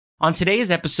On today's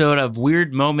episode of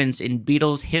Weird Moments in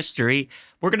Beatles History,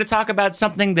 we're going to talk about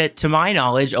something that, to my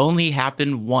knowledge, only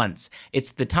happened once.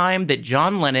 It's the time that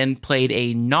John Lennon played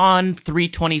a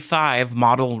non-325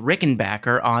 model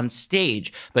Rickenbacker on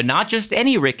stage. But not just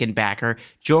any Rickenbacker,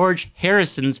 George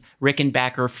Harrison's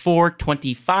Rickenbacker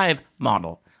 425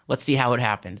 model. Let's see how it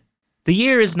happened. The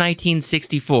year is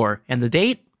 1964, and the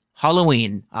date?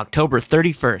 Halloween, October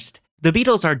 31st. The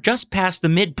Beatles are just past the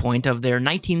midpoint of their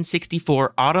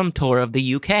 1964 autumn tour of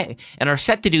the UK and are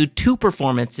set to do two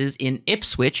performances in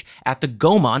Ipswich at the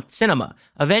Gaumont Cinema,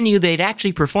 a venue they'd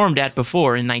actually performed at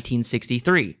before in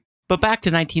 1963. But back to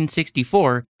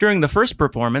 1964, during the first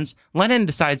performance, Lennon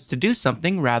decides to do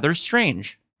something rather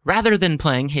strange. Rather than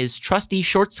playing his trusty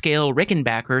short-scale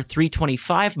Rickenbacker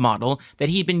 325 model that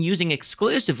he'd been using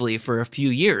exclusively for a few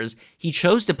years, he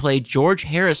chose to play George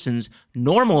Harrison's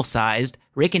normal-sized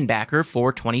Rickenbacker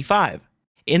 425.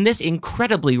 In this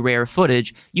incredibly rare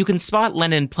footage, you can spot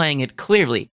Lennon playing it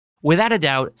clearly. Without a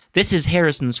doubt, this is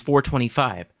Harrison's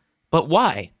 425. But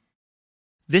why?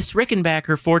 This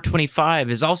Rickenbacker 425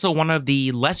 is also one of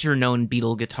the lesser-known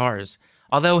Beatle guitars.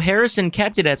 Although Harrison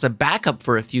kept it as a backup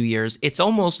for a few years, it's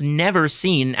almost never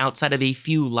seen outside of a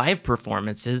few live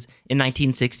performances in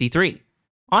 1963.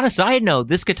 On a side note,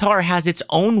 this guitar has its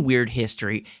own weird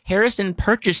history. Harrison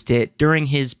purchased it during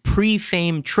his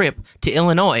pre-fame trip to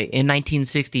Illinois in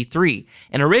 1963,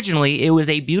 and originally it was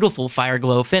a beautiful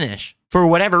fire-glow finish. For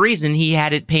whatever reason, he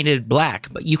had it painted black,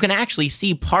 but you can actually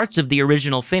see parts of the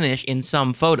original finish in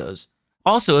some photos.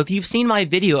 Also, if you've seen my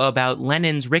video about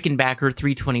Lennon's Rickenbacker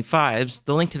 325s,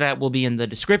 the link to that will be in the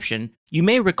description, you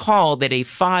may recall that a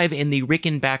 5 in the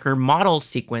Rickenbacker model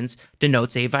sequence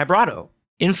denotes a vibrato.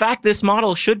 In fact, this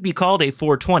model should be called a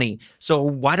 420, so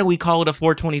why do we call it a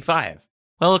 425?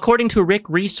 Well, according to Rick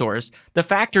Resource, the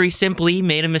factory simply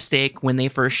made a mistake when they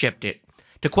first shipped it.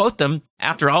 To quote them,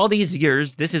 "After all these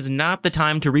years, this is not the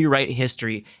time to rewrite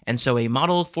history, and so a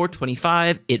model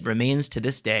 425 it remains to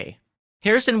this day."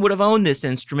 Harrison would have owned this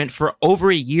instrument for over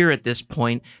a year at this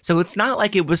point, so it's not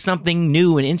like it was something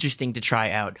new and interesting to try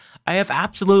out. I have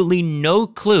absolutely no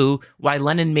clue why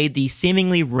Lennon made the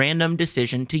seemingly random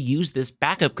decision to use this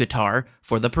backup guitar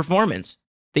for the performance.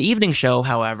 The evening show,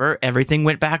 however, everything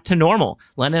went back to normal.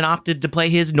 Lennon opted to play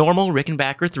his normal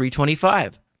Rickenbacker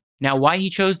 325. Now, why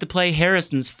he chose to play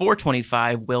Harrison's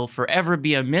 425 will forever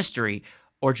be a mystery,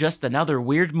 or just another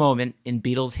weird moment in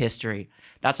Beatles history.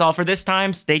 That's all for this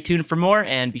time. Stay tuned for more,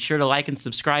 and be sure to like and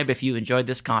subscribe if you enjoyed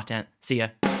this content. See ya.